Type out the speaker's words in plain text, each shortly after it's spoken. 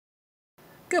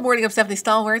Good morning, I'm Stephanie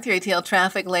Stallworth, your ATL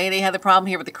traffic lady. Had the problem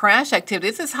here with the crash activity.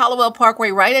 This is Hollowell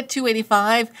Parkway right at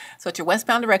 285. So it's your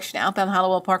westbound direction, outbound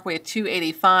Hollowell Parkway at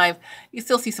 285. You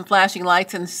still see some flashing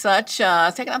lights and such.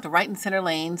 Taking out the right and center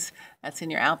lanes. That's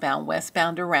in your outbound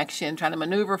westbound direction. Trying to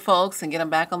maneuver folks and get them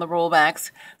back on the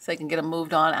rollbacks so they can get them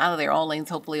moved on out of there. All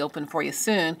lanes hopefully open for you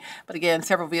soon. But again,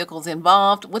 several vehicles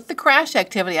involved with the crash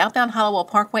activity. Outbound Hollowell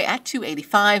Parkway at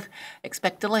 285.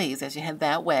 Expect delays as you head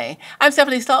that way. I'm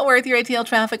Stephanie Stallworth, your ATL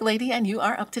traffic lady, and you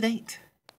are up to date.